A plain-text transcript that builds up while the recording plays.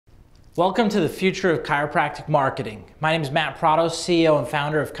Welcome to the future of chiropractic marketing. My name is Matt Prados, CEO and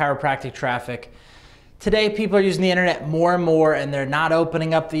founder of Chiropractic Traffic. Today, people are using the internet more and more, and they're not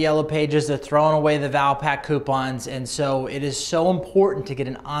opening up the yellow pages, they're throwing away the Valpak coupons, and so it is so important to get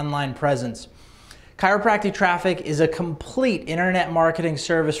an online presence. Chiropractic Traffic is a complete internet marketing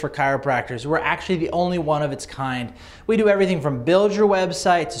service for chiropractors. We're actually the only one of its kind. We do everything from build your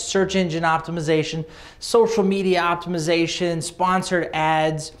website to search engine optimization, social media optimization, sponsored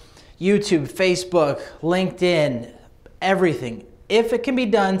ads, YouTube, Facebook, LinkedIn, everything. If it can be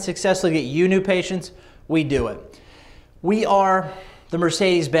done successfully to get you new patients, we do it. We are the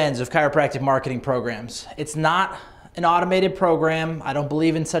Mercedes-Benz of chiropractic marketing programs. It's not an automated program. I don't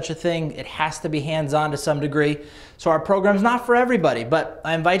believe in such a thing. It has to be hands-on to some degree. So our program's not for everybody, but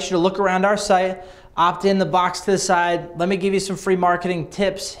I invite you to look around our site, opt in the box to the side. Let me give you some free marketing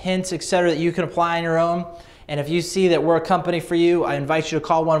tips, hints, etc. that you can apply on your own. And if you see that we're a company for you, I invite you to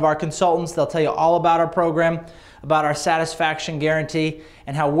call one of our consultants. They'll tell you all about our program, about our satisfaction guarantee,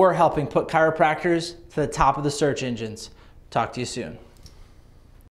 and how we're helping put chiropractors to the top of the search engines. Talk to you soon.